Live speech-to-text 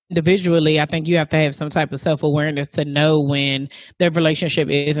individually, I think you have to have some type of self-awareness to know when the relationship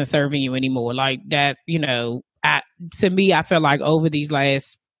isn't serving you anymore. Like that, to me, I feel like over these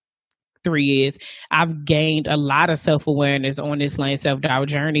last 3 years, I've gained a lot of self awareness on this lane self doubt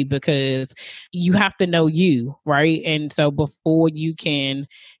journey because you have to know you, right? And so before you can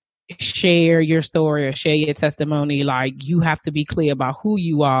share your story or share your testimony, like you have to be clear about who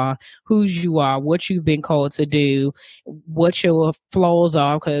you are, whose you are, what you've been called to do, what your flaws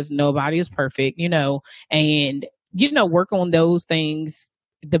are, because nobody is perfect, and work on those things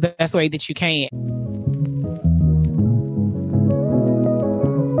the best way that you can.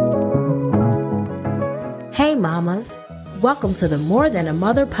 Hey mamas, welcome to the More Than a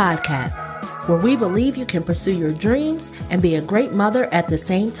Mother podcast, where we believe you can pursue your dreams and be a great mother at the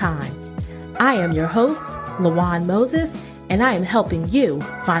same time. I am your host, LaJuan Moses, and I am helping you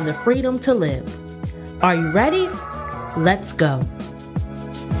find the freedom to live. Are you ready? Let's go.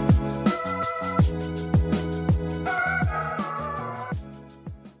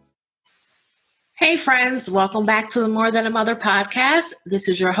 Hey friends, welcome back to the More Than a Mother podcast. This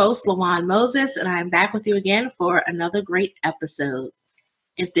is your host, LaJuan Moses, and I am back with you again for another great episode.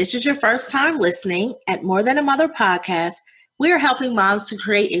 If this is your first time listening at More Than a Mother podcast, we are helping moms to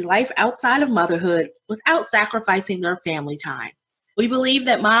create a life outside of motherhood without sacrificing their family time. We believe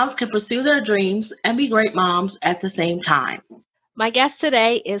that moms can pursue their dreams and be great moms at the same time. My guest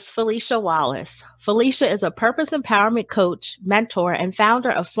today is Felicia Wallace. Felicia is a purpose empowerment coach, mentor, and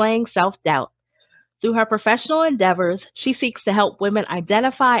founder of Slaying Self-Doubt. Through her professional endeavors, she seeks to help women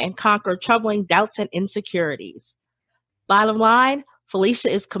identify and conquer troubling doubts and insecurities. Bottom line,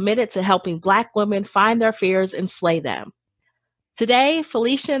 Felicia is committed to helping Black women find their fears and slay them. Today,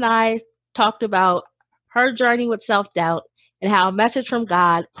 Felicia and I talked about her journey with self-doubt and how a message from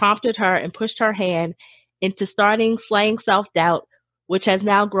God prompted her and pushed her hand into starting Slaying Self-Doubt, which has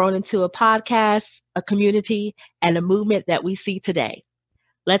now grown into a podcast, a community, and a movement that we see today.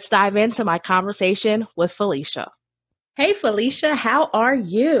 Let's dive into my conversation with Felicia. Hey, Felicia, how are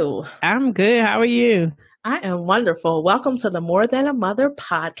you? I'm good. How are you? I am wonderful. Welcome to the More Than a Mother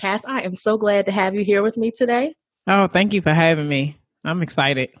podcast. I am so glad to have you here with me today. Oh, thank you for having me. I'm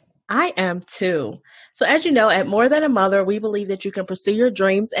excited. I am too. So as you know, at More Than a Mother, we believe that you can pursue your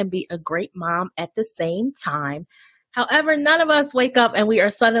dreams and be a great mom at the same time. However, none of us wake up and we are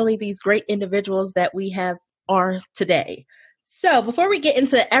suddenly these great individuals that we are today. So before we get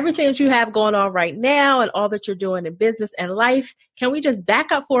into everything that you have going on right now and all that you're doing in business and life, can we just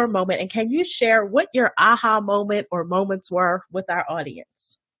back up for a moment and can you share what your aha moment or moments were with our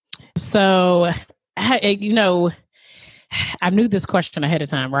audience? So, I knew this question ahead of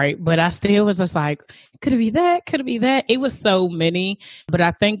time, right? But I still was just like, could it be that? Could it be that? It was so many. But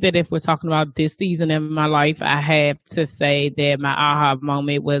I think that if we're talking about this season in my life, I have to say that my aha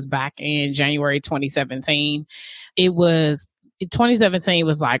moment was back in January 2017. 2017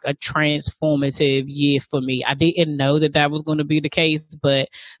 was like a transformative year for me. I didn't know that was going to be the case, but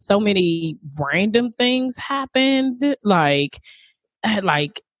so many random things happened. Like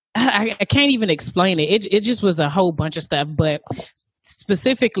I can't even explain it. It just was a whole bunch of stuff. But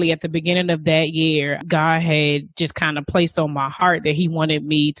specifically at the beginning of that year, God had just kind of placed on my heart that he wanted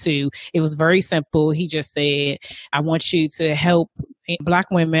me to, it was very simple. He just said, I want you to help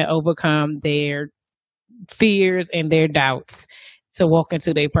Black women overcome their fears and their doubts to walk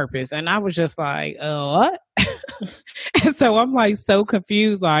into their purpose. And I was just like, what? And so I'm like so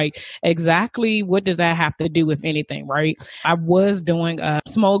confused, like exactly what does that have to do with anything, right? I was doing a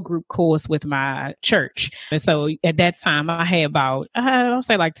small group course with my church. And so at that time I had about, I'll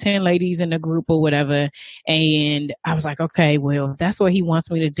say like 10 ladies in the group or whatever. And I was like, okay, well, if that's what he wants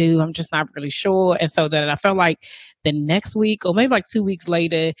me to do, I'm just not really sure. And so then I felt like the next week or maybe like 2 weeks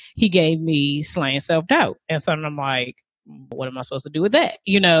later, he gave me Slaying Self-Doubt. And so I'm like, what am I supposed to do with that?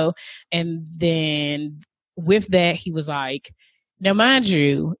 And then with that, he was like, now mind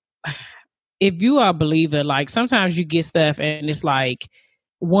you, if you are a believer, like sometimes you get stuff and it's like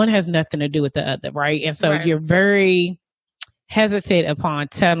one has nothing to do with the other, right? And so You're very hesitant upon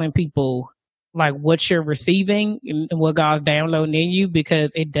telling people like what you're receiving and what God's downloading in you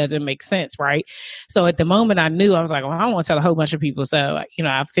because it doesn't make sense, right? So at the moment I knew, I was like, well, I don't want to tell a whole bunch of people. So,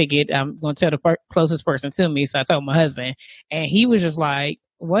 I figured I'm going to tell the closest person to me. So I told my husband and he was just like,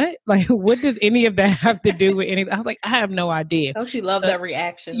 what? Like, what does any of that have to do with anything? I was like, I have no idea. Don't you love that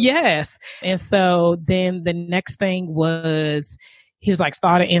reaction? Yes. And so then the next thing was he was like,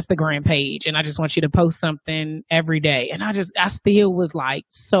 start an Instagram page and I just want you to post something every day. And I still was like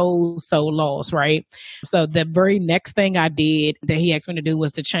so lost, right? So the very next thing I did that he asked me to do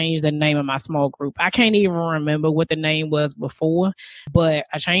was to change the name of my small group. I can't even remember what the name was before, but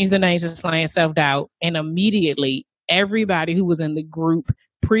I changed the name to Slaying Self-Doubt, and immediately everybody who was in the group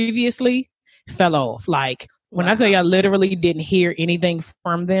previously fell off. Like, when I tell you I literally didn't hear anything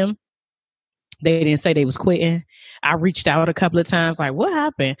from them. They didn't say they was quitting. I reached out a couple of times, like, what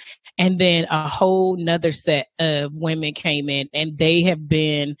happened? And then a whole nother set of women came in, and they have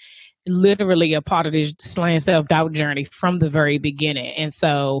been literally a part of this Slaying Self-Doubt journey from the very beginning. And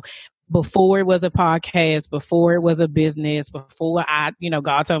so before it was a podcast, before it was a business, before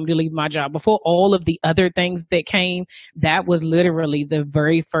God told me to leave my job, before all of the other things that came, that was literally the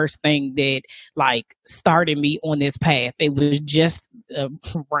very first thing that like started me on this path. It was just a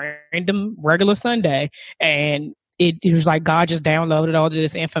random regular Sunday, and it was like God just downloaded all of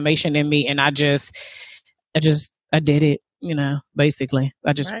this information in me, and I did it. Basically,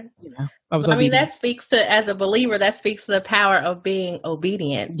 I just, right. I was obedient. That speaks to, as a believer, that speaks to the power of being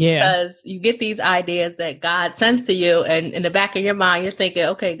obedient. Yeah. Because you get these ideas that God sends to you, and in the back of your mind, you're thinking,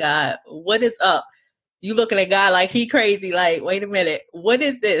 okay, God, what is up? You looking at God like he crazy, like, wait a minute, what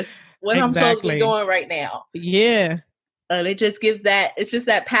is this? What I'm supposed to be doing right now? Yeah. And it just gives it's just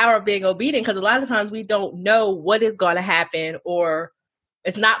that power of being obedient, because a lot of times we don't know what is going to happen, or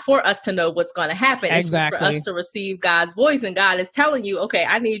it's not for us to know what's going to happen. It's just for us to receive God's voice. And God is telling you, okay,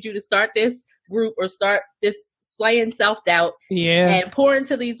 I need you to start this group or start this Slaying Self-Doubt and pour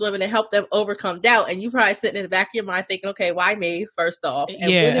into these women and help them overcome doubt. And you probably sitting in the back of your mind thinking, okay, why me first off?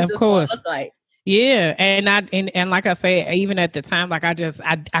 And what does this look like? Yeah. And like I say, even at the time, like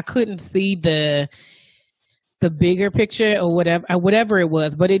I couldn't see the bigger picture or whatever it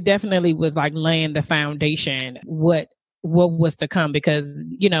was, but it definitely was like laying the foundation, what was to come, because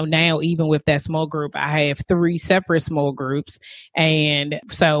now even with that small group, I have 3 separate small groups, and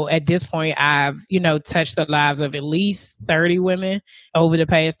so at this point I've touched the lives of at least 30 women over the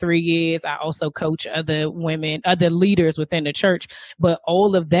past 3 years. I also coach other leaders within the church, but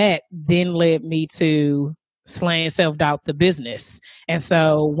all of that then led me to Slaying Self-Doubt, the business. And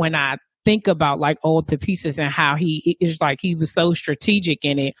so when I think about like all the pieces and how he was so strategic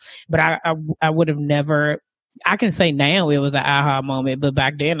in it, but I would have never. I can say now it was an aha moment, but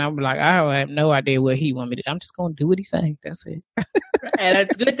back then I'm like, I have no idea what he wanted me to do. I'm just going to do what he said. That's it. And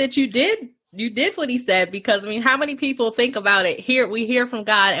it's good that you did what he said, because how many people think about it? We hear from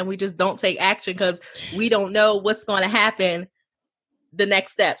God and we just don't take action because we don't know what's going to happen, the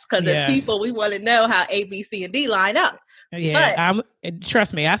next steps. Because as people, we want to know how A, B, C, and D line up. Yeah,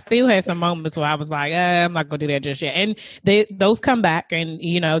 trust me, I still had some moments where I was like, I'm not going to do that just yet. And those come back, and,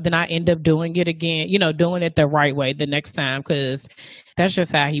 then I end up doing it again, doing it the right way the next time, because that's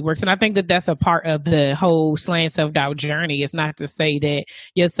just how he works. And I think that that's a part of the whole Slaying Self-Doubt journey. It's not to say that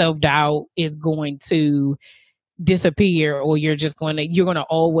your self-doubt is going to disappear, or you're going to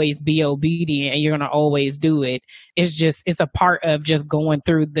always be obedient and you're going to always do it. It's a part of just going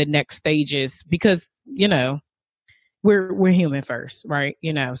through the next stages, because, we're human first, right?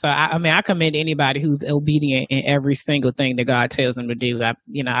 So I commend anybody who's obedient in every single thing that God tells them to do.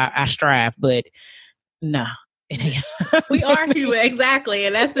 I strive, but no. We are human, exactly.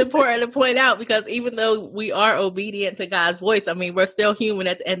 And that's important to point out, because even though we are obedient to God's voice, we're still human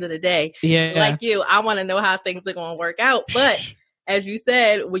at the end of the day. Yeah. Like you, I want to know how things are going to work out. But as you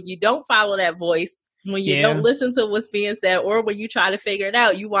said, when you don't follow that voice, when you don't listen to what's being said, or when you try to figure it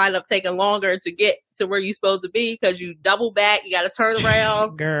out, you wind up taking longer to get to where you're supposed to be, because you double back, you got to turn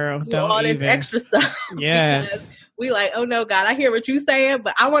around, girl, do all this extra stuff. Yes. We like, oh no, God, I hear what you're saying,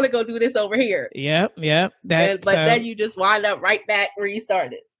 but I want to go do this over here. Yep. But then you just wind up right back where you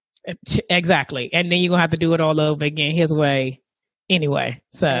started. Exactly. And then you're going to have to do it all over again his way anyway.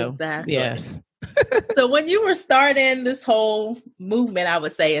 So, exactly. Yes. So when you were starting this whole movement, I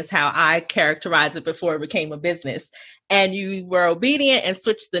would say is how I characterize it before it became a business, and you were obedient and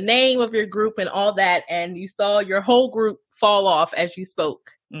switched the name of your group and all that, and you saw your whole group fall off as you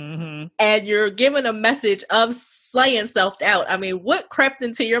spoke. Mm-hmm. And you're giving a message of slaying self-doubt. What crept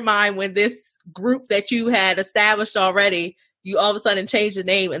into your mind when this group that you had established already, you all of a sudden changed the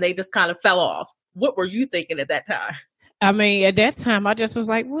name and they just kind of fell off? What were you thinking at that time? At that time, I just was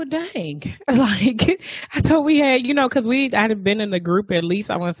like, well, dang. Like, I thought we had, because I had been in the group at least,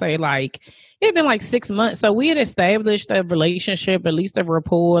 I want to say, like, it had been like 6 months. So we had established a relationship, at least a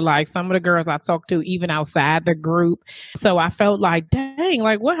rapport, like some of the girls I talked to, even outside the group. So I felt like, dang,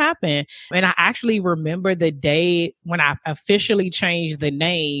 like, what happened? And I actually remember the day when I officially changed the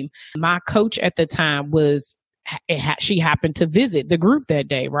name. My coach at the time she happened to visit the group that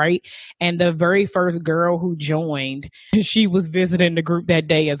day, right? And the very first girl who joined, she was visiting the group that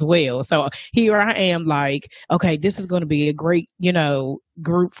day as well. So here I am like, okay, this is going to be a great,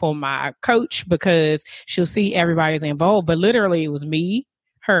 group for my coach because she'll see everybody's involved. But literally it was me,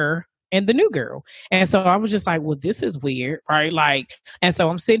 her, and the new girl. And so I was just like, well, this is weird, right? Like, and so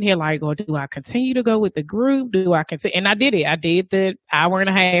I'm sitting here like, well, do I continue to go with the group? Do I continue? And I did it. I did the hour and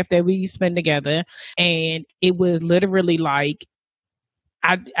a half that we spent together. And it was literally like,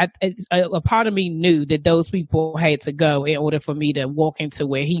 a part of me knew that those people had to go in order for me to walk into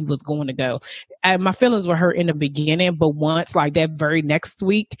where he was going to go. My feelings were hurt in the beginning, but once like that very next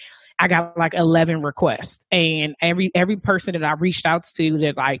week, I got like 11 requests, and every person that I reached out to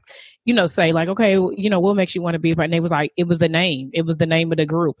that like, say like, okay, what makes you want to be a part? And they was like, it was the name. It was the name of the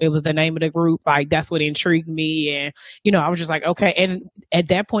group. It was the name of the group. Like, that's what intrigued me. And, I was just like, okay. And at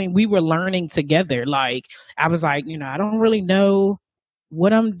that point we were learning together. Like, I was like, I don't really know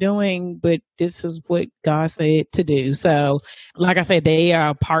what I'm doing, but this is what God said to do. So like I said, they are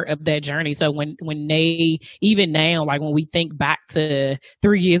a part of that journey. So when they, even now, like when we think back to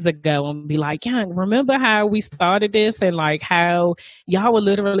 3 years ago and be like, yeah, remember how we started this and like how y'all were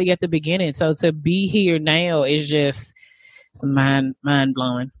literally at the beginning. So to be here now is just mind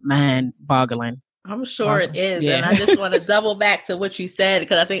blowing, mind boggling. I'm sure it is. Yeah. And I just want to double back to what you said,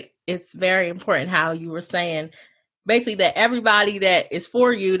 because I think it's very important how you were saying basically that everybody that is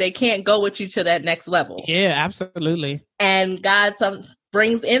for you, they can't go with you to that next level. Yeah, absolutely. And God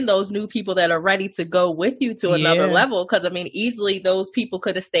brings in those new people that are ready to go with you to another level. Because, easily those people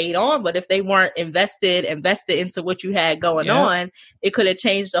could have stayed on, but if they weren't invested into what you had going on, it could have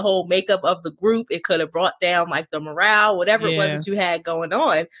changed the whole makeup of the group. It could have brought down like the morale, whatever it was that you had going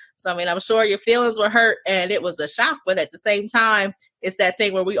on. So, I'm sure your feelings were hurt and it was a shock, but at the same time, it's that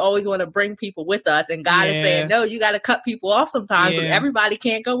thing where we always want to bring people with us, and God is saying, no, you got to cut people off sometimes because everybody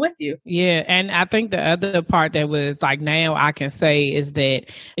can't go with you. Yeah. And I think the other part that was like, now I can say is that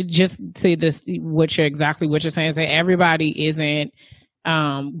just to this, what you're saying is that everybody isn't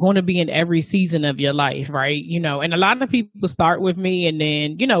going to be in every season of your life, right? And a lot of people start with me and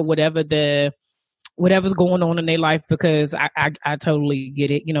then, whatever's going on in their life, because I totally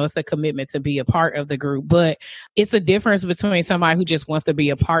get it. It's a commitment to be a part of the group, but it's a difference between somebody who just wants to be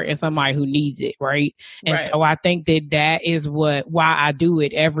a part and somebody who needs it. Right. And so I think that is why I do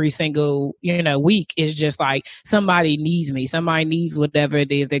it every single, week, is just like somebody needs me. Somebody needs whatever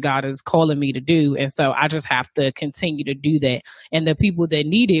it is that God is calling me to do. And so I just have to continue to do that. And the people that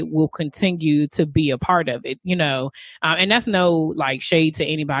need it will continue to be a part of it, and that's no like shade to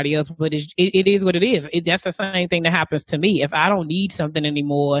anybody else, but it is what it is. That's the same thing that happens to me. If I don't need something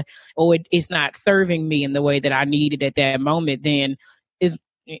anymore, or it's not serving me in the way that I needed at that moment, then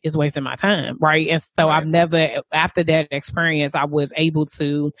it's wasting my time, right? And so I've never, after that experience, I was able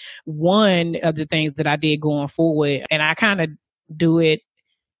to, one of the things that I did going forward, and I kind of do it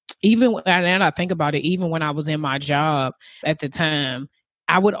even, and I think about it, even when I was in my job at the time,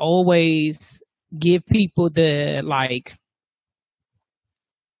 I would always give people the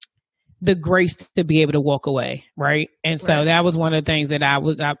grace to be able to walk away. Right. And so that was one of the things that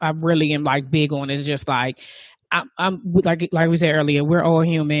I really am like big on, is just like, I'm like we said earlier, we're all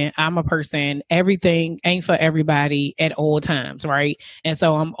human. I'm a person. Everything ain't for everybody at all times. Right. And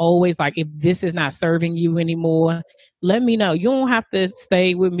so I'm always like, if this is not serving you anymore, let me know. You don't have to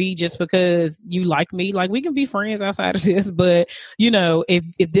stay with me just because you like me. Like, we can be friends outside of this, but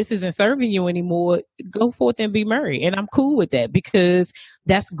if this isn't serving you anymore, go forth and be married. And I'm cool with that, because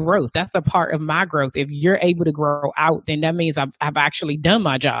that's growth. That's a part of my growth. If you're able to grow out, then that means I've actually done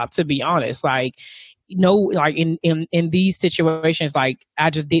my job, to be honest. Like, like in these situations, like, I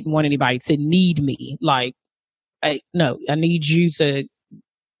just didn't want anybody to need me. Like, I need you to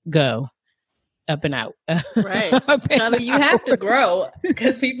go up and out. Right. You have to grow,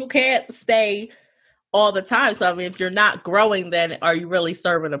 because people can't stay all the time. So, if you're not growing, then are you really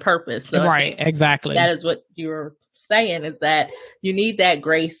serving a purpose? So right. Exactly. That is what you're saying, is that you need that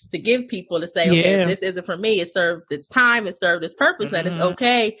grace to give people to say, okay, this isn't for me. It served its time. It served its purpose. And it's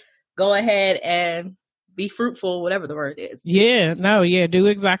okay. Go ahead and be fruitful, whatever the word is. Do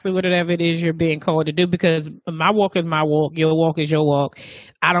exactly whatever it is you're being called to do, because my walk is my walk, your walk is your walk.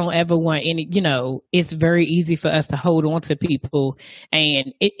 I don't ever want any, it's very easy for us to hold on to people,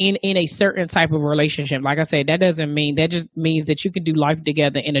 and in a certain type of relationship. Like I said, that just means that you can do life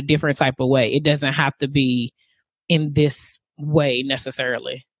together in a different type of way. It doesn't have to be in this way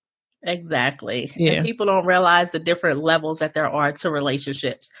necessarily. Exactly. Yeah. And people don't realize the different levels that there are to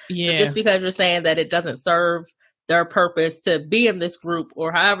relationships. Yeah. But just because you're saying that it doesn't serve their purpose to be in this group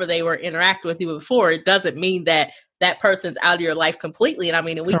or however they were interacting with you before, it doesn't mean that that person's out of your life completely. And I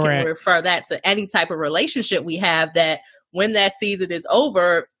mean, we can refer that to any type of relationship we have, that when that season is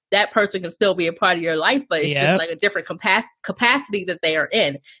over, that person can still be a part of your life, but it's just like a different capacity that they are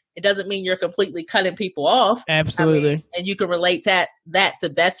in. It doesn't mean you're completely cutting people off. Absolutely. I mean, and you can relate that to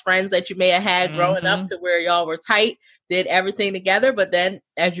best friends that you may have had growing up, to where y'all were tight, did everything together. But then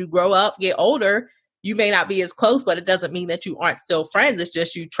as you grow up, get older, you may not be as close, but it doesn't mean that you aren't still friends. It's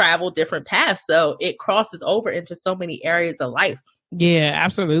just you travel different paths. So it crosses over into so many areas of life. Yeah,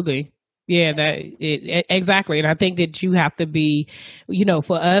 absolutely. Yeah, exactly. And I think that you have to be, you know,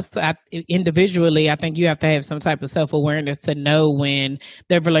 for us individually, I think you have to have some type of self-awareness to know when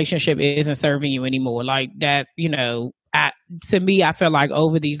the relationship isn't serving you anymore. Like that, you know, to me, I feel like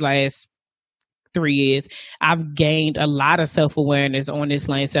over these last 3 years, I've gained a lot of self-awareness on this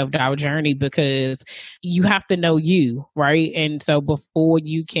Lane self-doubt journey, because you have to know you, right? And so before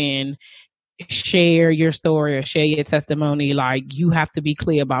you can share your story or share your testimony, like you have to be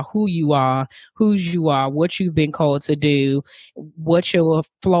clear about who you are, whose you are, what you've been called to do, what your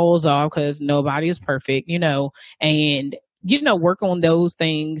flaws are, because nobody is perfect, you know, and, you know, work on those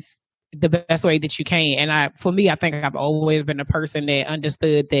things the best way that you can. And for me, I think I've always been a person that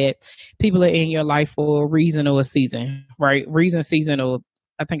understood that people are in your life for a reason or a season, right? Reason, season, or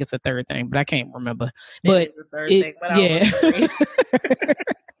I think it's a third thing, but I can't remember. But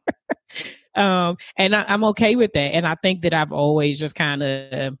and I'm okay with that. And I think that I've always just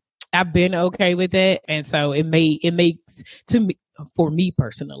I've been okay with that. And so it makes, to me, for me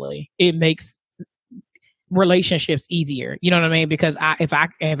personally, it makes relationships easier. You know what I mean? Because if I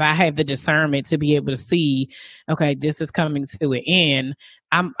have the discernment to be able to see, okay, this is coming to an end,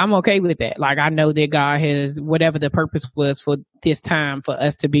 I'm okay with that. Like I know that God has whatever the purpose was for this time for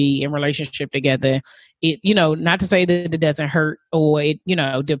us to be in relationship together. It, you know, not to say that it doesn't hurt, or it, you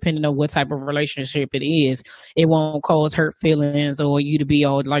know, depending on what type of relationship it is, it won't cause hurt feelings or you to be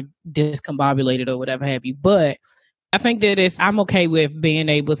all like discombobulated or whatever have you. But I think that I'm okay with being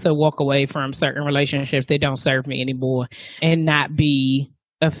able to walk away from certain relationships that don't serve me anymore and not be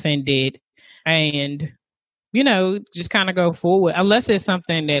offended and, you know, just kind of go forward, unless it's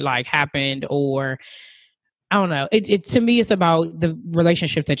something that like happened, or I don't know. It to me, it's about the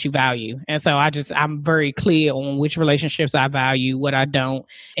relationships that you value. And so I'm very clear on which relationships I value, what I don't.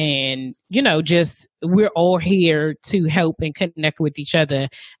 And, you know, just we're all here to help and connect with each other.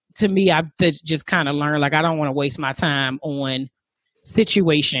 To me, I've just kind of learned, like, I don't want to waste my time on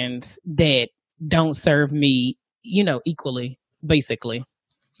situations that don't serve me, you know, equally, basically.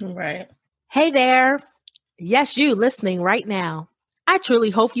 Right. Hey there. Yes, you listening right now. I truly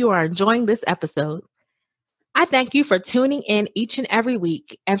hope you are enjoying this episode. I thank you for tuning in each and every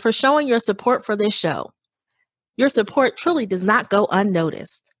week and for showing your support for this show. Your support truly does not go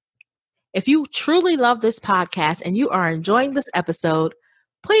unnoticed. If you truly love this podcast and you are enjoying this episode,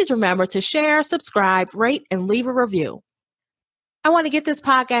 please remember to share, subscribe, rate, and leave a review. I want to get this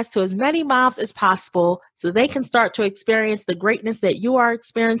podcast to as many moms as possible so they can start to experience the greatness that you are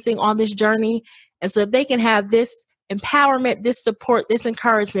experiencing on this journey, and so they can have this empowerment, this support, this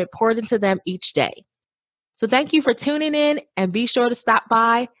encouragement poured into them each day. So thank you for tuning in, and be sure to stop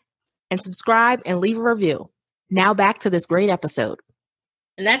by and subscribe and leave a review. Now back to this great episode.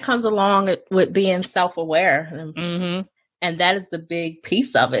 And that comes along with being self-aware. Mm-hmm. And that is the big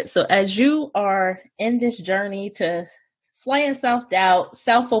piece of it. So as you are in this journey to slaying self-doubt,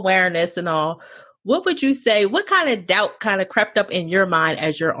 self-awareness and all, what would you say, what kind of doubt kind of crept up in your mind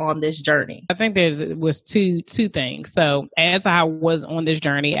as you're on this journey? I think there was two things. So as I was on this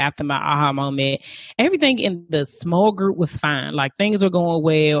journey after my aha moment, everything in the small group was fine. Like things were going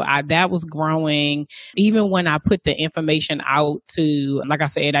well. That was growing. Even when I put the information out to, like I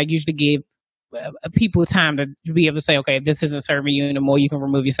said, I usually give people time to be able to say, okay, if this isn't serving you anymore, you can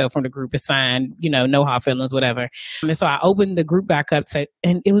remove yourself from the group. It's fine. You know, no hard feelings, whatever. And so I opened the group back up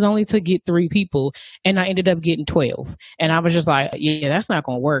and it was only to get 3 people, and I ended up getting 12. And I was just like, yeah, that's not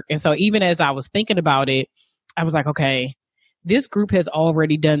going to work. And so even as I was thinking about it, I was like, okay, this group has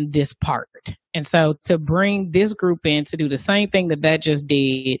already done this part. And so to bring this group in to do the same thing that just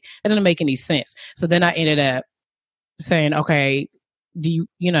did, that didn't make any sense. So then I ended up saying, okay, do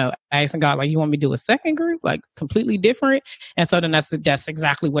you know, asking God, like, you want me to do a second group, like completely different? And so then that's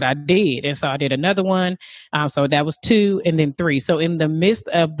exactly what I did. And so I did another one. So that was 2 and then 3. So in the midst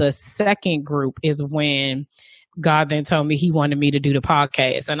of the second group is when God then told me he wanted me to do the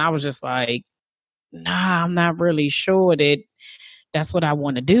podcast. And I was just like, nah, I'm not really sure that that's what I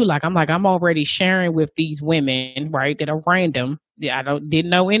want to do. Like, I'm already sharing with these women, right, that are random. Yeah,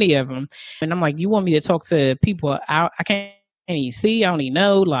 didn't know any of them. And I'm like, you want me to talk to people I can't even see, I don't even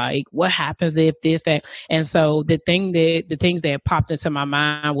know, like, what happens if this, that. And so the things that popped into my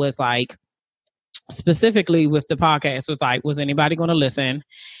mind was like, specifically with the podcast, was like, was anybody going to listen?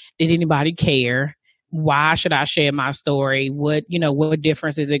 Did anybody care? Why should I share my story? What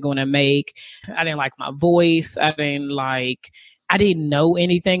difference is it going to make? I didn't like my voice. I didn't know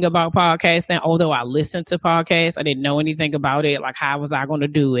anything about podcasting. Although I listened to podcasts, I didn't know anything about it. Like, how was I going to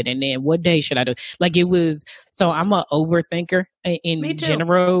do it? And then what day should I do? Like, it was, so I'm an overthinker in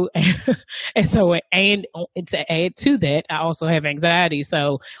general. And so, and to add to that, I also have anxiety.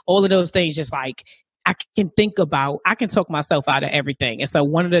 So all of those things, just like, I can talk myself out of everything. And so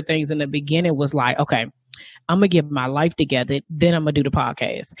one of the things in the beginning was like, okay, I'm going to get my life together. Then I'm going to do the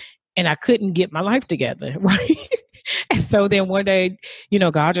podcast. And I couldn't get my life together, right? And so then one day,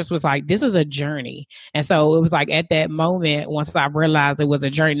 God just was like, this is a journey. And so it was like at that moment, once I realized it was a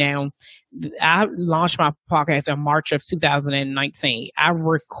journey. Now, I launched my podcast in March of 2019. I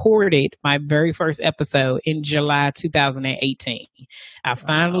recorded my very first episode in July 2018. I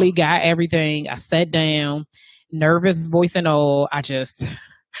finally got everything. I sat down, nervous, voice and all.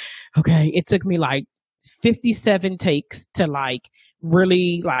 It took me like 57 takes to like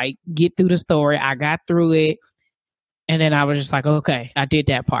really like get through the story. I got through it. And then I was just like, okay, I did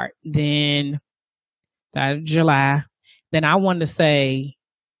that part. Then that July. Then I wanted to say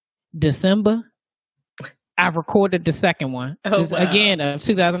December, I recorded the second one. Again, of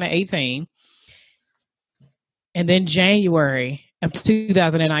 2018. And then January of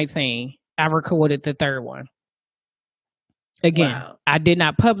 2019, I recorded the third one. Again, I did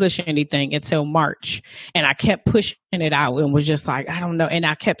not publish anything until March, and I kept pushing it out and was just like, I don't know. And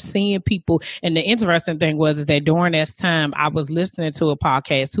I kept seeing people. And the interesting thing was that during this time, I was listening to a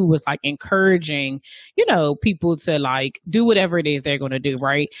podcast who was like encouraging, people to like do whatever it is they're going to do.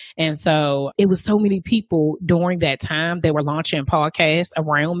 Right. And so it was so many people during that time that were launching podcasts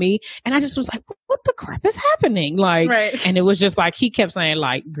around me. And I just was like, what the crap is happening? Like, right. And it was just like, he kept saying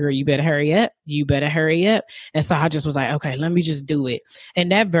like, girl, you better hurry up. You better hurry up. And so I just was like, okay, let me just do it.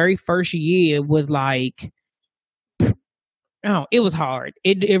 And that very first year was like, it was hard.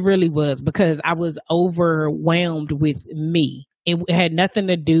 It really was, because I was overwhelmed with me. It had nothing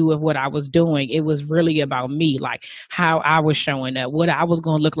to do with what I was doing. It was really about me, like how I was showing up, what I was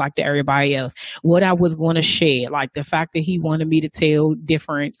going to look like to everybody else, what I was going to share. Like the fact that he wanted me to tell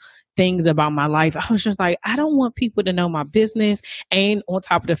different things about my life. I was just like, I don't want people to know my business. And on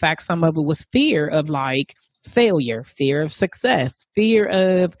top of the fact, some of it was fear of like failure, fear of success, fear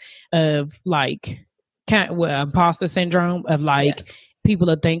of like imposter syndrome of like, yes. People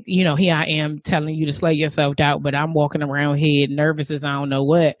will think, here I am telling you to slay yourself out, but I'm walking around here nervous as I don't know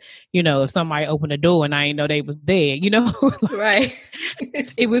what, if somebody opened the door and I didn't know they was there, like, right.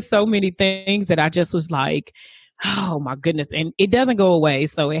 It was so many things that I just was like, oh my goodness. And it doesn't go away.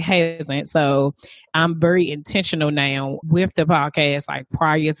 So it hasn't. So I'm very intentional now with the podcast. Like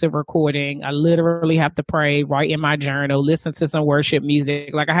prior to recording, I literally have to pray, write in my journal, listen to some worship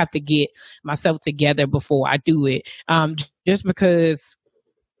music. Like I have to get myself together before I do it. Just because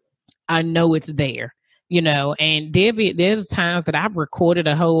I know it's there, and there's times that I've recorded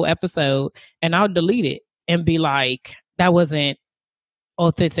a whole episode and I'll delete it and be like, that wasn't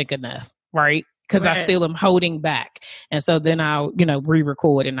authentic enough. Right. Because I still am holding back. And so then I'll,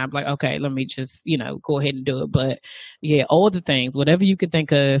 re-record and I'm like, okay, let me just, go ahead and do it. But yeah, all the things, whatever you can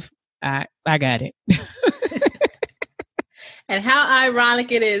think of, I got it. And how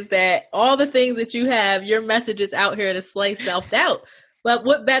ironic it is that all the things that you have, your message is out here to slay self-doubt. But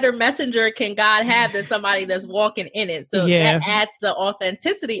what better messenger can God have than somebody that's walking in it? So that adds the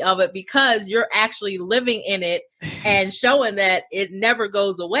authenticity of it, because you're actually living in it and showing that it never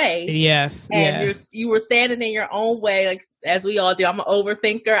goes away. Yes. And you were standing in your own way, like as we all do. I'm an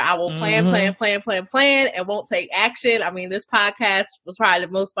overthinker. I will plan, and won't take action. I mean, this podcast was probably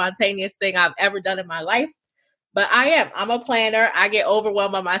the most spontaneous thing I've ever done in my life. But I'm a planner. I get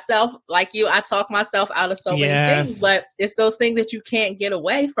overwhelmed by myself. Like you, I talk myself out of so many things, but it's those things that you can't get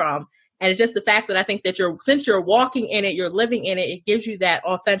away from. And it's just the fact that I think that since you're walking in it, you're living in it, it gives you that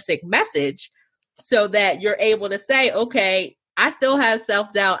authentic message so that you're able to say, okay, I still have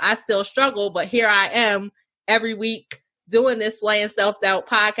self-doubt. I still struggle, but here I am every week doing this Slaying Self-Doubt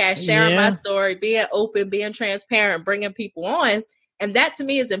podcast, sharing my story, being open, being transparent, bringing people on. And that to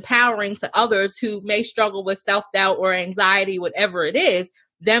me is empowering to others who may struggle with self-doubt or anxiety, whatever it is,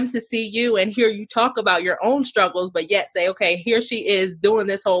 them to see you and hear you talk about your own struggles, but yet say, okay, here she is doing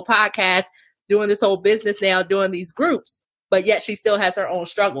this whole podcast, doing this whole business now, doing these groups. but yet she still has her own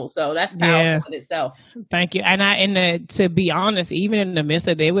struggles. So that's powerful in itself. Thank you. And to be honest, even in the midst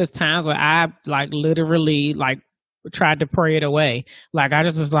of, there was times where I like literally like tried to pray it away. Like I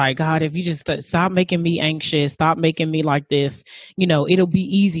just was like, God, if you just stop making me anxious, stop making me like this, you know, it'll be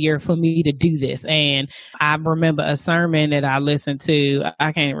easier for me to do this. And I remember a sermon that I listened to.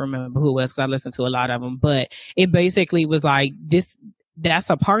 I can't remember who it was because I listened to a lot of them, but it basically was like this. That's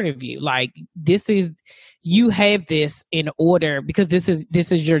a part of you. Like this is, you have this in order because this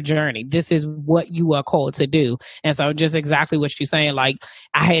is your journey. This is what you are called to do. And so just exactly what you're saying, like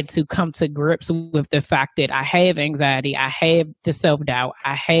I had to come to grips with the fact that I have anxiety, I have the self-doubt,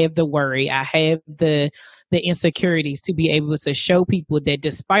 I have the worry, I have the insecurities, to be able to show people that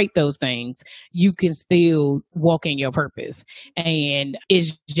despite those things, you can still walk in your purpose. And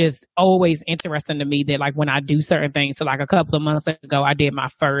it's just always interesting to me that like when I do certain things, so like a couple of months ago, I did my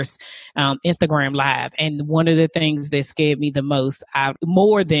first Instagram live. And one of the things that scared me the most,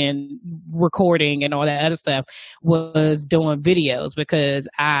 more than recording and all that other stuff, was doing videos, because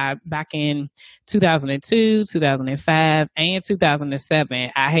back in 2002, 2005, and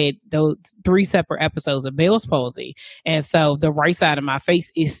 2007, I had those 3 separate episodes of Bell's palsy. And so the right side of my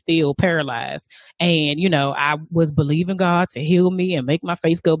face is still paralyzed. And, you know, I was believing God to heal me and make my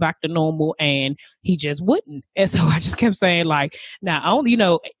face go back to normal, and he just wouldn't. And so I just kept saying like, you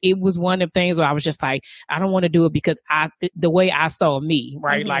know, it was one of the things where I was just like, I don't want to do it because the way I saw me,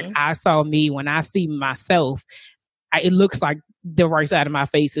 right? Mm-hmm. Like I saw me, when I see myself, it looks like the right side of my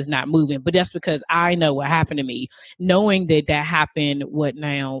face is not moving, but that's because I know what happened to me. Knowing that happened,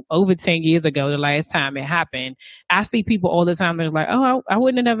 over 10 years ago, the last time it happened, I see people all the time and it's like, oh, I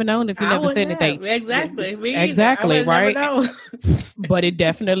wouldn't have never known if you never said anything. Exactly. Exactly. Right. But it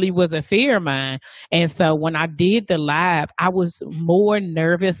definitely was a fear of mine. And so when I did the live, I was more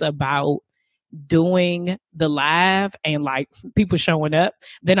nervous about doing the live and like people showing up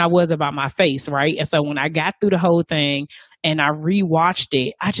than I was about my face, right? And so when I got through the whole thing and I rewatched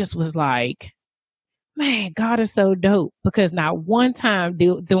it, I just was like, man, God is so dope, because not one time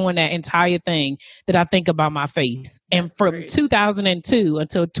doing that entire thing did I think about my face. And from 2002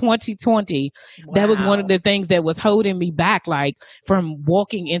 until 2020, that was one of the things that was holding me back, like from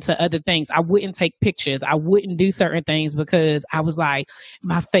walking into other things. I wouldn't take pictures. I wouldn't do certain things because I was like,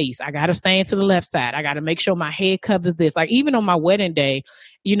 my face, I got to stand to the left side. I got to make sure my head covers this. Like even on my wedding day,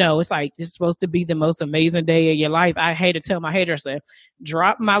 you know, it's like, this is supposed to be the most amazing day of your life. I had to tell my hairdresser,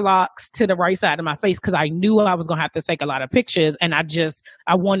 drop my locks to the right side of my face, because I knew I was going to have to take a lot of pictures, and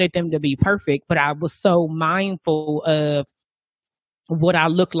I wanted them to be perfect, but I was so mindful of what I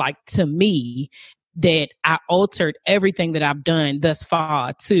looked like to me that I altered everything that I've done thus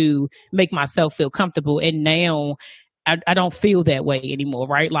far to make myself feel comfortable. And now I don't feel that way anymore,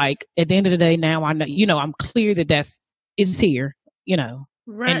 right? Like at the end of the day, now I know, you know, I'm clear that it's here, you know.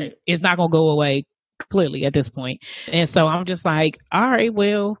 Right. And it's not going to go away clearly at this point. And so I'm just like, all right,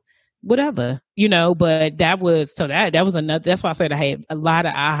 well, whatever, you know, but that was another, that's why I said I had a lot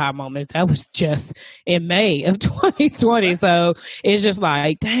of aha moments. That was just in May of 2020. So it's just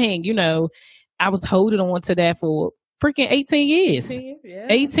like, dang, you know, I was holding on to that for freaking 18 years.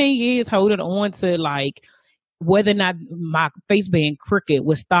 18 years holding on to like whether or not my face being crooked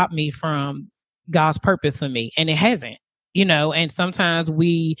would stop me from God's purpose for me. And it hasn't. You know, and sometimes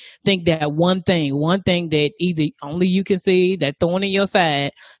we think that one thing that either only you can see, that thorn in your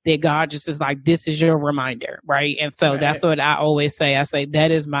side, that God just is like, this is your reminder, right? And so that's what I always say. I say, that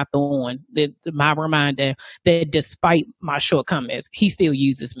is my thorn, my reminder that despite my shortcomings, he still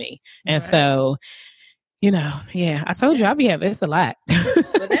uses me. And so, you know, yeah, I told you it's a lot.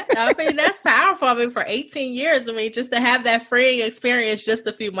 That's powerful. I mean, for 18 years, I mean, just to have that freeing experience just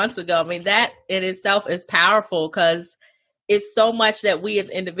a few months ago, I mean, that in itself is powerful, because it's so much that we as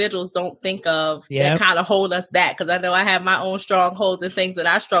individuals don't think of that kind of hold us back. Because I know I have my own strongholds and things that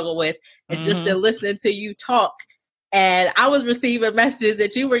I struggle with. And just in listening to you talk, and I was receiving messages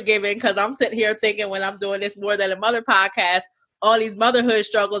that you were giving, because I'm sitting here thinking, when I'm doing this More Than a Mother podcast, all these motherhood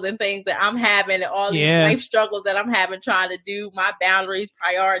struggles and things that I'm having, and all these life struggles that I'm having, trying to do my boundaries,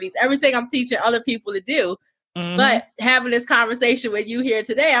 priorities, everything I'm teaching other people to do. But having this conversation with you here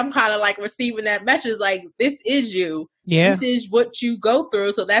today, I'm kind of like receiving that message, like, this is you. Yeah. This is what you go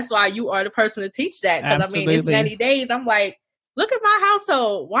through. So that's why you are the person to teach that. Because I mean, it's many days I'm like, look at my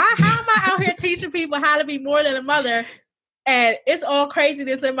household. How am I out here teaching people how to be more than a mother? And it's all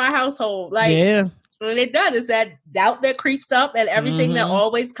craziness in my household. Like, and it does. It's that doubt that creeps up and everything that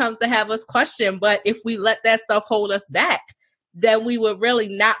always comes to have us question. But if we let that stuff hold us back, then we would really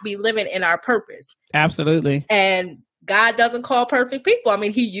not be living in our purpose. Absolutely. And God doesn't call perfect people. I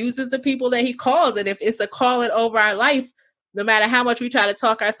mean, he uses the people that he calls. And if it's a calling over our life, no matter how much we try to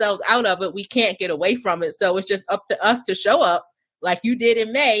talk ourselves out of it, we can't get away from it. So it's just up to us to show up like you did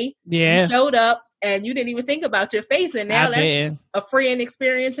in May. Yeah. You showed up and you didn't even think about your face. And now that's a freeing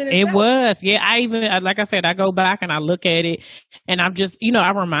experience in itself. It was. Yeah. I even, like I said, I go back and I look at it and I'm just,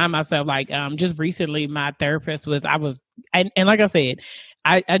 I remind myself, like, just recently my therapist and like I said,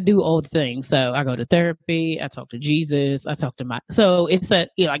 I do old things. So I go to therapy, I talk to Jesus, I talk to so it's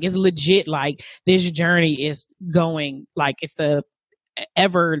it's legit. Like this journey is going, like it's a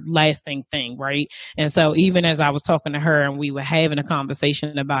everlasting thing, right? And so even as I was talking to her and we were having a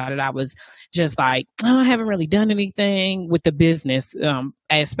conversation about it, I was just like, I haven't really done anything with the business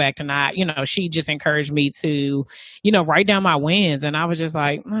aspect. And she just encouraged me to, write down my wins. And I was just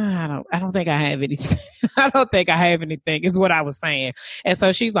like, I don't think I have anything. I don't think I have anything is what I was saying. And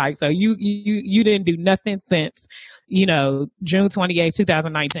so she's like, so you didn't do nothing since, June 28th,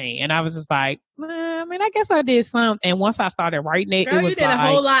 2019. And I was just like, I guess I did some. And once I started writing it, girl, it was you did a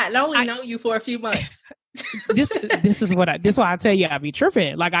whole lot. I only know you for a few months. this is why I tell you I be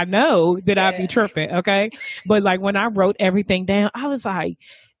tripping. Like I know that I be tripping, okay? But like when I wrote everything down, I was like,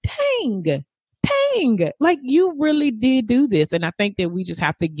 dang, like you really did do this. And I think that we just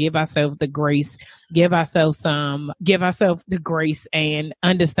have to give ourselves the grace, give ourselves the grace and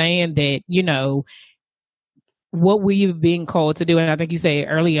understand that, what we've been called to do. And I think you said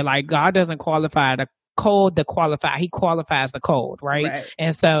earlier, like God doesn't qualify the called the qualified. He qualifies the called, right?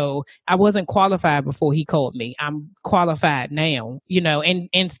 And so I wasn't qualified before he called me. I'm qualified now,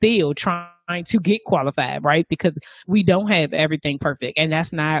 and still trying to get qualified, right? Because we don't have everything perfect. And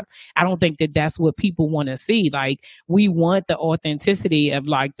I don't think that that's what people want to see. Like we want the authenticity of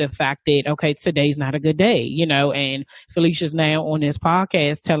like the fact that, okay, today's not a good day, and Felicia's now on this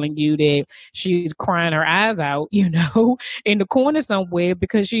podcast telling you that she's crying her eyes out, in the corner somewhere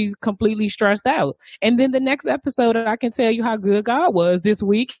because she's completely stressed out. And then the next episode, I can tell you how good God was this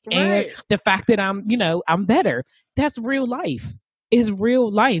week and the fact that I'm better. That's real life. It's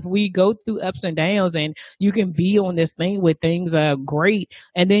real life. We go through ups and downs and you can be on this thing where things are great.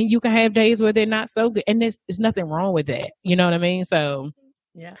 And then you can have days where they're not so good. And there's nothing wrong with that. You know what I mean? So,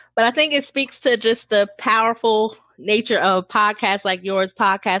 yeah. But I think it speaks to just the powerful nature of podcasts like yours,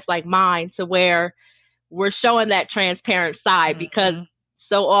 podcasts like mine, to where we're showing that transparent side because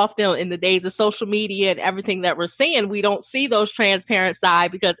so often in the days of social media and everything that we're seeing, we don't see those transparent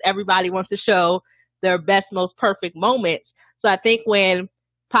side because everybody wants to show their best, most perfect moments. So I think when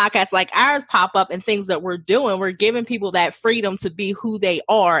podcasts like ours pop up and things that we're doing, we're giving people that freedom to be who they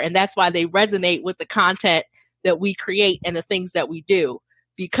are. And that's why they resonate with the content that we create and the things that we do.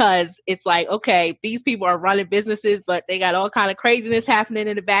 Because it's like, okay, these people are running businesses, but they got all kind of craziness happening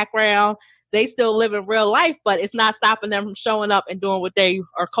in the background. They still live in real life, but it's not stopping them from showing up and doing what they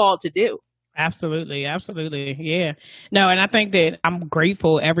are called to do. Absolutely. Absolutely. Yeah. No, and I think that I'm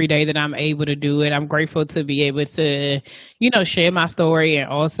grateful every day that I'm able to do it. I'm grateful to be able to, share my story and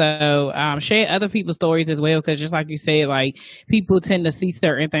also share other people's stories as well. Because just like you said, like people tend to see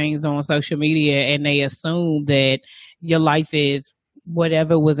certain things on social media and they assume that your life is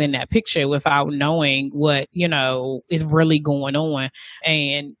whatever was in that picture without knowing what, is really going on.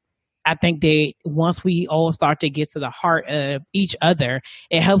 And I think that once we all start to get to the heart of each other,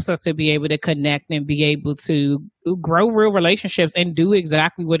 it helps us to be able to connect and be able to grow real relationships and do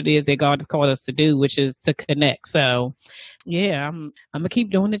exactly what it is that God has called us to do, which is to connect. So, yeah, I'm going to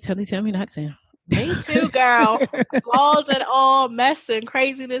keep doing it till He tell me not to. Me too, girl. Flaws and all, mess and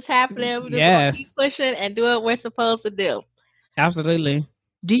craziness happening. We just keep pushing and do what we're supposed to do. Absolutely.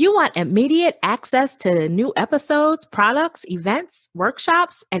 Do you want immediate access to new episodes, products, events,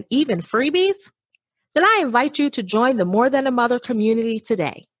 workshops, and even freebies? Then I invite you to join the More Than a Mother community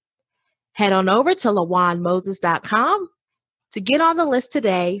today. Head on over to LajuanMoses.com to get on the list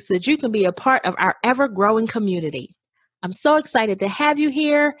today so that you can be a part of our ever-growing community. I'm so excited to have you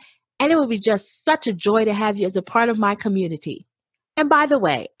here, and it will be just such a joy to have you as a part of my community. And by the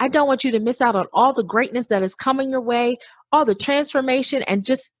way, I don't want you to miss out on all the greatness that is coming your way, all the transformation and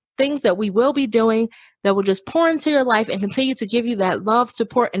just things that we will be doing that will just pour into your life and continue to give you that love,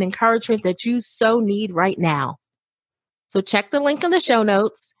 support, and encouragement that you so need right now. So check the link in the show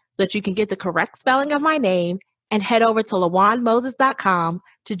notes so that you can get the correct spelling of my name and head over to LajuanMoses.com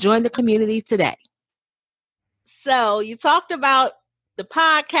to join the community today. So you talked about the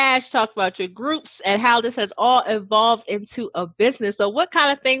podcast, talked about your groups and how this has all evolved into a business. So what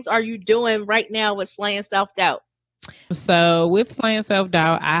kind of things are you doing right now with Slaying Self-Doubt? So with Slaying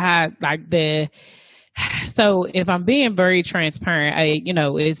Self-Doubt, I had so if I'm being very transparent,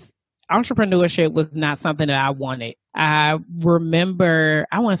 entrepreneurship was not something that I wanted. I remember,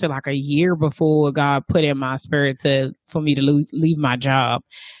 I want to say like a year before God put in my spirit for me to leave my job.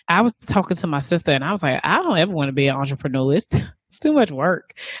 I was talking to my sister and I was like, I don't ever want to be an entrepreneur. It's too much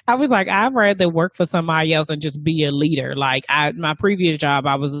work. I was like, I'd rather work for somebody else and just be a leader. Like my previous job,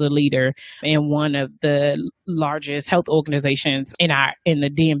 I was a leader in one of the largest health organizations in the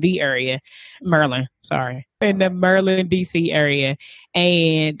DMV area, Maryland, in the Maryland, DC area.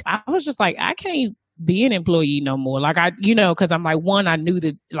 And I was just like, I can't be an employee no more. Like because I'm like, one, I knew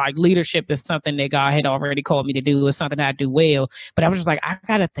that like leadership is something that God had already called me to do. It's something that I do well. But I was just like, I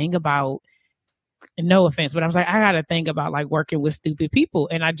got to think about, no offense, but I was like, I got to think about like working with stupid people.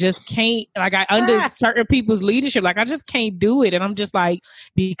 And I just can't, like under certain people's leadership, like I just can't do it. And I'm just like,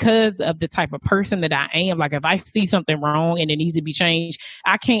 because of the type of person that I am, like if I see something wrong and it needs to be changed,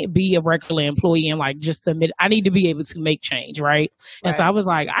 I can't be a regular employee and like just submit. I need to be able to make change. Right. And so I was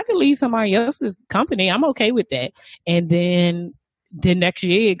like, I could leave somebody else's company. I'm okay with that. And then the next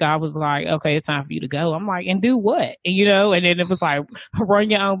year, God was like, okay, it's time for you to go. I'm like, and do what? And then it was like, run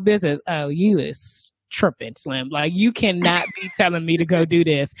your own business. Oh, you is tripping, Slim. Like, you cannot be telling me to go do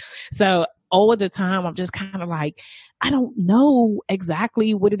this. So all the time, I'm just kind of like, I don't know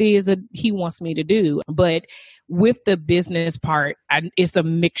exactly what it is that he wants me to do. But with the business part, it's a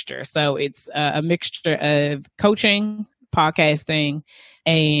mixture. So it's a mixture of coaching, podcasting,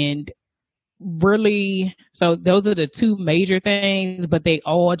 and really, so those are the two major things, but they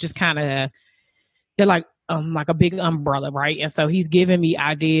all just kind of, they're like a big umbrella, right? And so he's giving me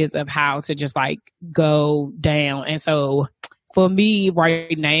ideas of how to just like go down. And so for me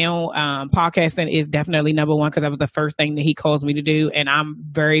right now, podcasting is definitely number one because that was the first thing that he calls me to do. And I'm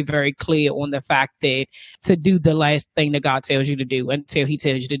very, very clear on the fact that to do the last thing that God tells you to do until he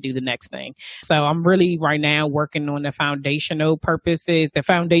tells you to do the next thing. So I'm really right now working on the foundational purposes, the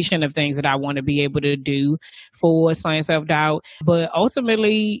foundation of things that I want to be able to do for Slaying Self-Doubt. But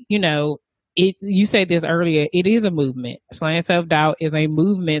ultimately, you said this earlier, it is a movement. Slaying Self-Doubt is a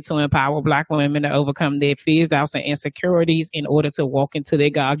movement to empower Black women to overcome their fears, doubts, and insecurities in order to walk into their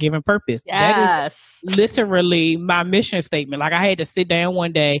God-given purpose. Yes. That is literally my mission statement. Like I had to sit down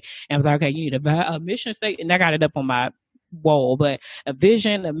one day and I was like, okay, you need a mission statement. And I got it up on my wall, but a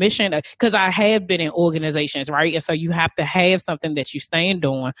vision, a mission, because I have been in organizations, right? And so you have to have something that you stand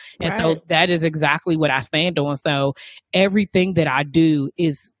on. And so that is exactly what I stand on. So everything that I do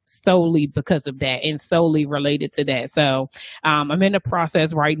is solely because of that and solely related to that. So I'm in the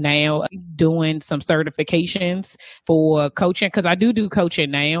process right now doing some certifications for coaching because I do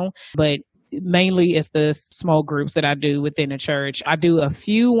coaching now, but mainly it's the small groups that I do within the church. I do a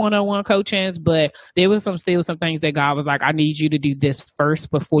few one-on-one coachings, but there was still some things that God was like, I need you to do this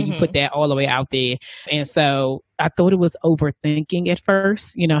first before you put that all the way out there. And so I thought it was overthinking at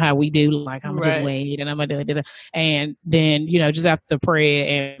first, how we do, like, I'm just wait and I'm going to do it. And then, just after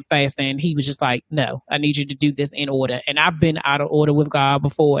prayer and fasting, he was just like, no, I need you to do this in order. And I've been out of order with God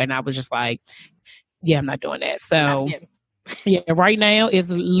before. And I was just like, yeah, I'm not doing that. So yeah, right now is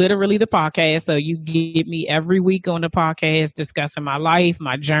literally the podcast. So you get me every week on the podcast discussing my life,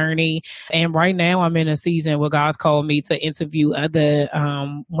 my journey. And right now I'm in a season where God's called me to interview other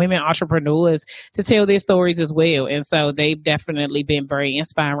women entrepreneurs to tell their stories as well. And so they've definitely been very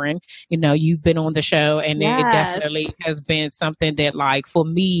inspiring. You've been on the show and it definitely has been something that like for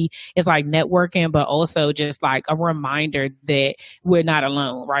me is like networking, but also just like a reminder that we're not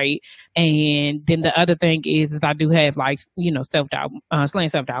alone, right? And then the other thing is I do have like self-doubt, Slaying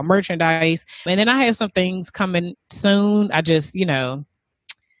Self-Doubt merchandise. And then I have some things coming soon. I just, being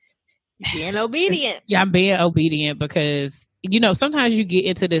obedient. Yeah, I'm being obedient because, sometimes you get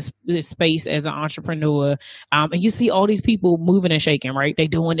into this space as an entrepreneur and you see all these people moving and shaking, right? They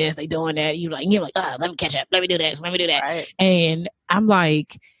doing this, they doing that. You're like, oh, let me catch up. Let me do this. Let me do that. Right. And I'm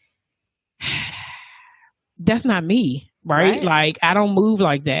like, that's not me. Right? Like I don't move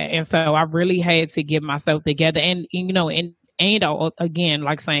like that. And so I really had to get myself together and again,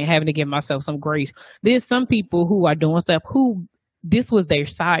 like saying, having to give myself some grace. There's some people who are doing stuff who this was their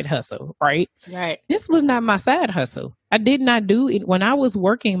side hustle, right? Right. This was not my side hustle. I did not do it when I was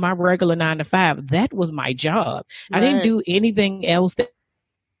working my regular 9 to 5. That was my job. Right. I didn't do anything else that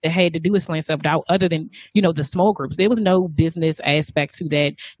had to do with Slaying Self-Doubt other than, the small groups. There was no business aspect to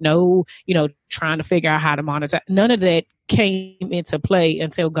that. No, trying to figure out how to monetize. None of that came into play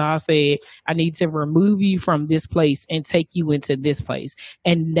until God said, I need to remove you from this place and take you into this place.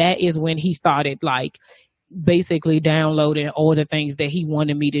 And that is when he started like basically downloading all the things that he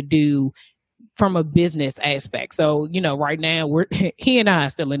wanted me to do from a business aspect. So, right now he and I are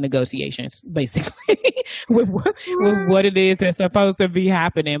still in negotiations, basically, with what it is that's supposed to be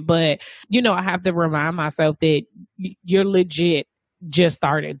happening. But, I have to remind myself that you're legit just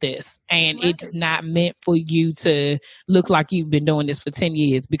started this, and it's not meant for you to look like you've been doing this for 10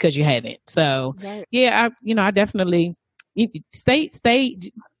 years because you haven't. So I definitely stay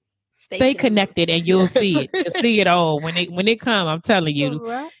connected, and you'll see it. You'll see it all when it comes. I'm telling you,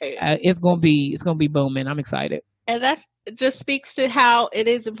 it's gonna be booming. I'm excited. And that just speaks to how it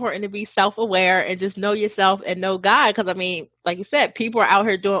is important to be self-aware and just know yourself and know God. Because like you said, people are out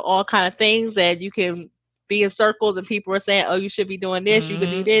here doing all kind of things, and you can be in circles, and people are saying, "Oh, you should be doing this. You could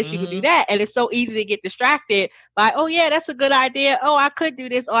do this. You could do that." And it's so easy to get distracted by, "Oh yeah, that's a good idea. Oh, I could do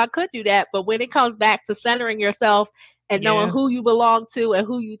this. Oh, I could do that." But when it comes back to centering yourself and knowing who you belong to and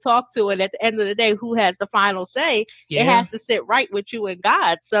who you talk to, and at the end of the day, who has the final say, it has to sit right with you and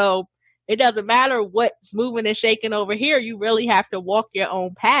God. So it doesn't matter what's moving and shaking over here. You really have to walk your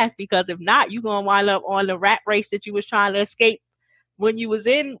own path, because if not, you're going to wind up on the rat race that you was trying to escape when you was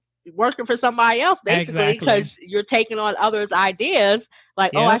in working for somebody else, basically, because you're taking on others' ideas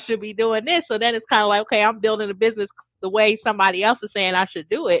like, oh, I should be doing this. So then it's kind of like, okay, I'm building a business the way somebody else is saying I should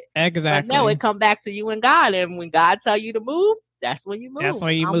do it. Exactly. But no, it come back to you and God. And when God tell you to move, that's when you move. That's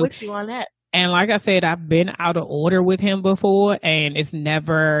when you I'm move. with you on that. And like I said, I've been out of order with him before, and it's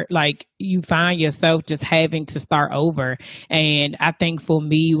never like you find yourself just having to start over. And I think for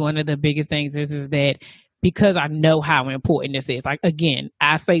me, one of the biggest things is that because I know how important this is. Like, again,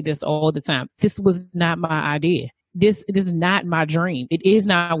 I say this all the time. This was not my idea. This is not my dream. It is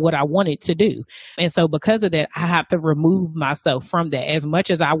not what I wanted to do. And so because of that, I have to remove myself from that. As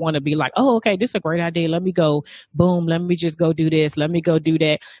much as I want to be like, oh, okay, this is a great idea. Let me go, boom, let me just go do this. Let me go do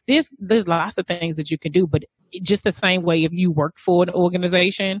that. There's lots of things that you can do, but just the same way if you work for an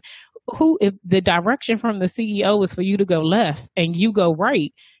organization, if the direction from the CEO is for you to go left and you go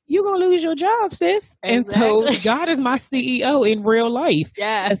right, you're going to lose your job, sis. Exactly. And so God is my CEO in real life.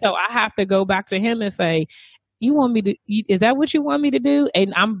 Yeah. And so I have to go back to him and say, is that what you want me to do?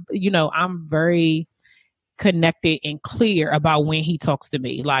 And I'm very connected and clear about when he talks to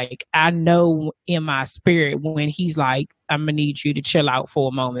me. Like, I know in my spirit when he's like, I'm gonna need you to chill out for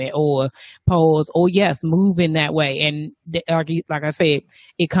a moment, or pause, or yes, move in that way. And like I said,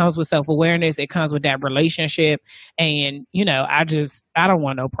 it comes with self-awareness. It comes with that relationship. And, I don't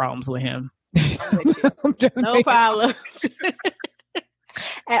want no problems with him. No problem.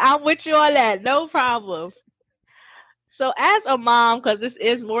 And I'm with you on that. No problem. So as a mom, because this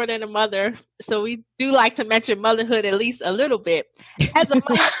is More Than a Mother, so we do like to mention motherhood at least a little bit. As a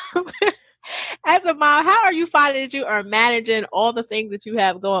mom, how are you finding that you are managing all the things that you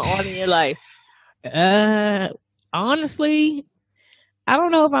have going on in your life? Honestly, I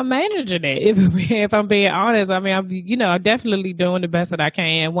don't know if I'm managing it. If I'm being honest, I'm definitely doing the best that I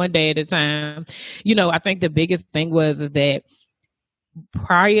can, one day at a time. I think the biggest thing is that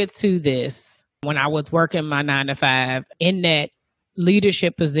prior to this, when I was working my 9-to-5 in that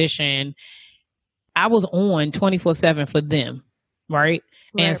leadership position, I was on 24/7 for them. Right.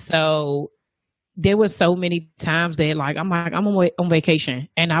 And so there was so many times that I'm on vacation,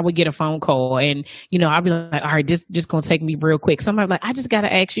 and I would get a phone call, and, I'd be like, all right, this just going to take me real quick. Somebody's like, I just got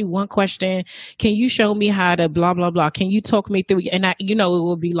to ask you one question. Can you show me how to blah, blah, blah? Can you talk me through? And it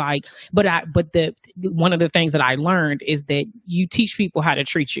would be like, but one of the things that I learned is that you teach people how to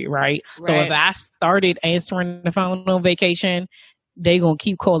treat you. Right. So if I started answering the phone on vacation, they going to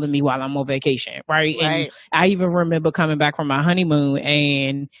keep calling me while I'm on vacation. Right. And I even remember coming back from my honeymoon,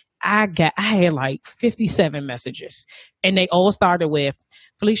 and I had like 57 messages, and they all started with,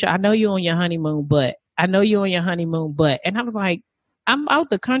 Felicia, I know you're on your honeymoon, but and I was like, I'm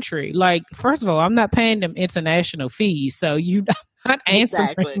out the country. Like, first of all, I'm not paying them international fees, so you not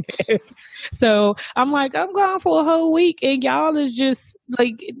answering this. So I'm like, I'm gone for a whole week, and y'all is just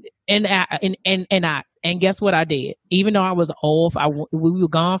like, and guess what I did? Even though I was off, we were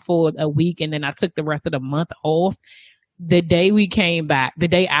gone for a week, and then I took the rest of the month off. The day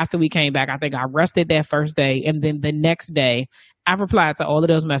after we came back, I think I rested that first day. And then the next day, I replied to all of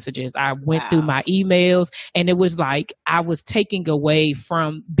those messages. I went through my emails, and it was like I was taking away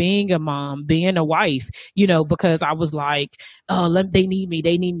from being a mom, being a wife, because I was like, oh, they need me.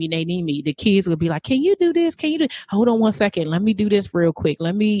 The kids would be like, can you do this? Hold on one second. Let me do this real quick.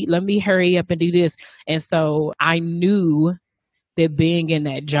 Let me hurry up and do this. And so I knew that being in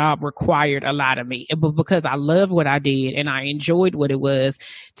that job required a lot of me, but because I loved what I did and I enjoyed what it was,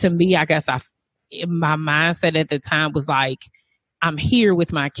 to me, I guess my mindset at the time was like, I'm here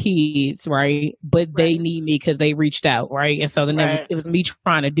with my kids, right? But they need me because they reached out, right? And so then it was me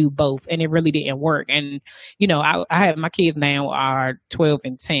trying to do both, and it really didn't work. And, you know, I have my kids now are 12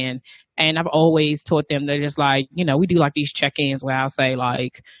 and 10. And I've always taught them that just like, you know, we do like these check-ins where I'll say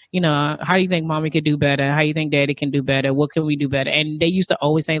like, you know, how do you think mommy could do better? How do you think daddy can do better? What can we do better? And they used to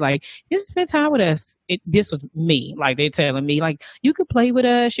always say like, you spend time with us. This was me. Like they're telling me like, you could play with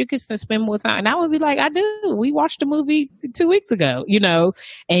us. You could spend more time. And I would be like, I do. We watched a movie 2 weeks ago, you know?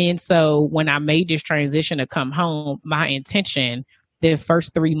 And so when I made this transition to come home, my intention the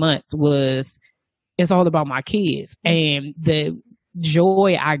first 3 months was, it's all about my kids. And the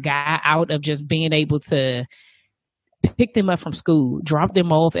joy I got out of just being able to pick them up from school, drop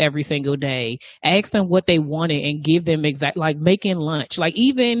them off every single day, ask them what they wanted and give them like making lunch. Like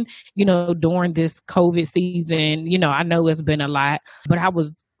even, you know, during this COVID season, you know, I know it's been a lot, but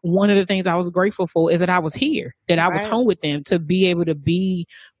one of the things I was grateful for is that I was here, that I was home with them to be able to be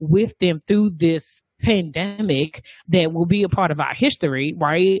with them through this pandemic that will be a part of our history,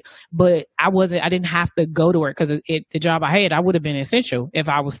 right? But I didn't have to go to work because the job I had, I would have been essential if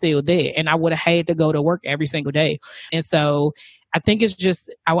I was still there, and I would have had to go to work every single day. And so I think it's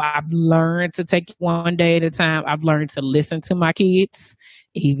just, I've learned to take one day at a time. I've learned to listen to my kids,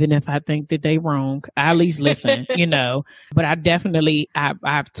 even if I think that they're wrong. I at least listen, you know, but I've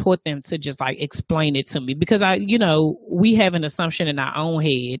taught them to just like explain it to me because we have an assumption in our own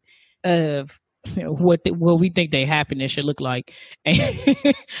head of, you know, what we think their happiness should look like.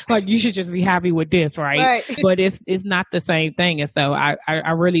 Like you should just be happy with this, right? But it's not the same thing. And so I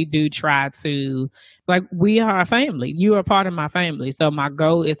really do try to, like, we are a family. You are a part of my family. So my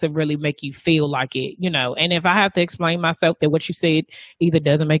goal is to really make you feel like it, you know. And if I have to explain myself that what you said either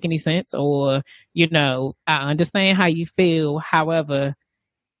doesn't make any sense or, you know, I understand how you feel, however,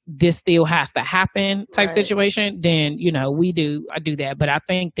 this still has to happen type situation, then, you know, I do that. But I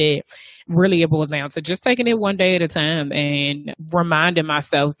think that really it boils down to just taking it one day at a time and reminding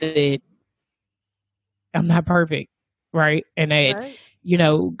myself that I'm not perfect, right? And that, you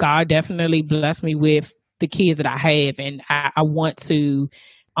know, God definitely blessed me with the kids that I have, and I want to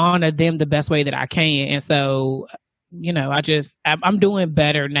honor them the best way that I can. And so, you know, I'm doing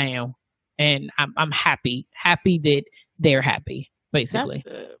better now, and I'm happy that they're happy. Basically.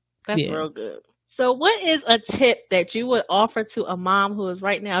 That's good. That's real good. So what is a tip that you would offer to a mom who is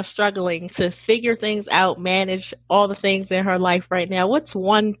right now struggling to figure things out, manage all the things in her life right now? What's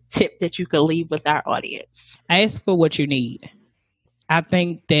one tip that you could leave with our audience? Ask for what you need. I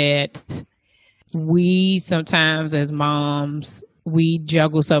think that we sometimes as moms, we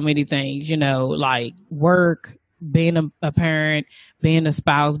juggle so many things, you know, like work, being a parent, being a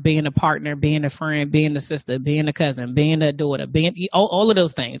spouse, being a partner, being a friend, being a sister, being a cousin, being a daughter, being all of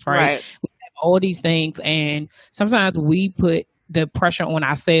those things, right? We have all these things, and sometimes we put the pressure on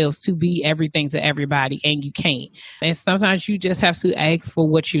ourselves to be everything to everybody, and you can't. And sometimes you just have to ask for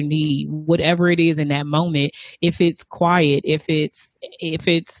what you need, whatever it is in that moment. If it's quiet, if it's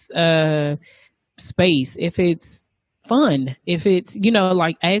space, if it's fun, if it's, you know,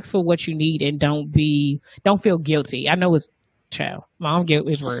 like, ask for what you need and don't feel guilty. I know it's mom guilt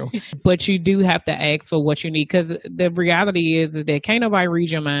is real, but you do have to ask for what you need, because the reality is that can't nobody read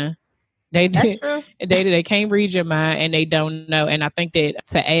your mind. They can't read your mind, and they don't know. And I think that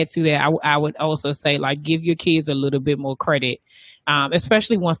to add to that, I would also say, like, give your kids a little bit more credit,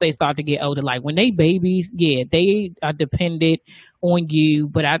 especially once they start to get older. Like when they babies, they are dependent on you,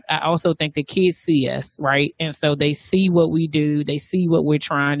 but I also think the kids see us, right? And so they see what we do, they see what we're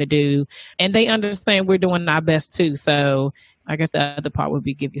trying to do, and they understand we're doing our best too. So I guess the other part would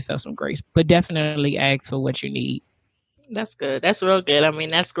be give yourself some grace, but definitely ask for what you need. That's good. That's real good. I mean,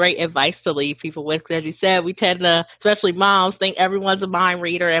 that's great advice to leave people with. As you said, we tend to, especially moms, think everyone's a mind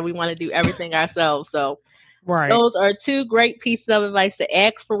reader and we want to do everything ourselves. So those are two great pieces of advice: to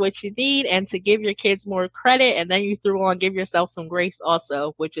ask for what you need and to give your kids more credit. And then you threw on give yourself some grace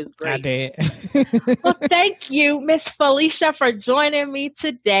also, which is great. I did. Well, thank you, Miss Felicia, for joining me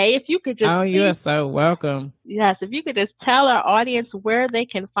today. If you could just you are so welcome. Yes, if you could just tell our audience where they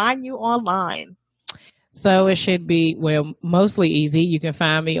can find you online. So it should be, mostly easy. You can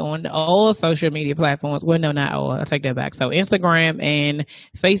find me on all social media platforms. Well, no, not all. I'll take that back. So Instagram and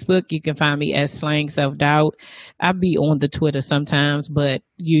Facebook, you can find me as Slaying Self-Doubt. I'll be on the Twitter sometimes, but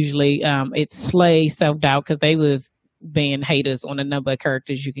usually it's Slay Self-Doubt, because they was being haters on a number of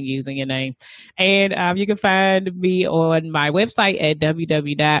characters you can use in your name. And you can find me on my website at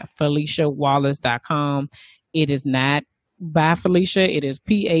www.FeliciaWallace.com. It is not by Felicia. It is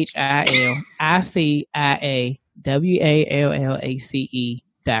PhiliciaWallace.com.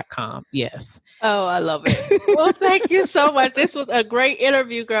 lawanmoses.com. Yes. Oh, I love it. Well, thank you so much. This was a great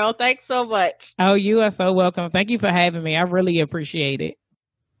interview, girl. Thanks so much. Oh, you are so welcome. Thank you for having me. I really appreciate it.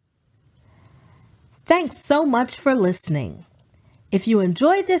 Thanks so much for listening. If you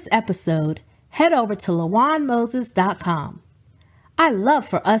enjoyed this episode, head over to lawanmoses.com. I love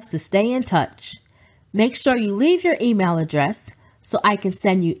for us to stay in touch. Make sure you leave your email address so I can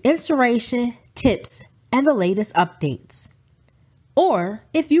send you inspiration, tips, and the latest updates. Or,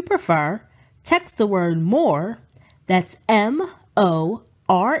 if you prefer, text the word MORE, that's MORE,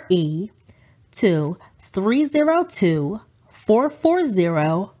 to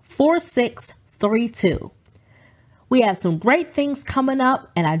 302-440-4632. We have some great things coming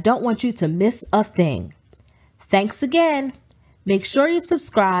up, and I don't want you to miss a thing. Thanks again. Make sure you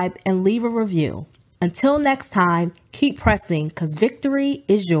subscribe and leave a review. Until next time, keep pressing because victory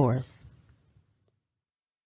is yours.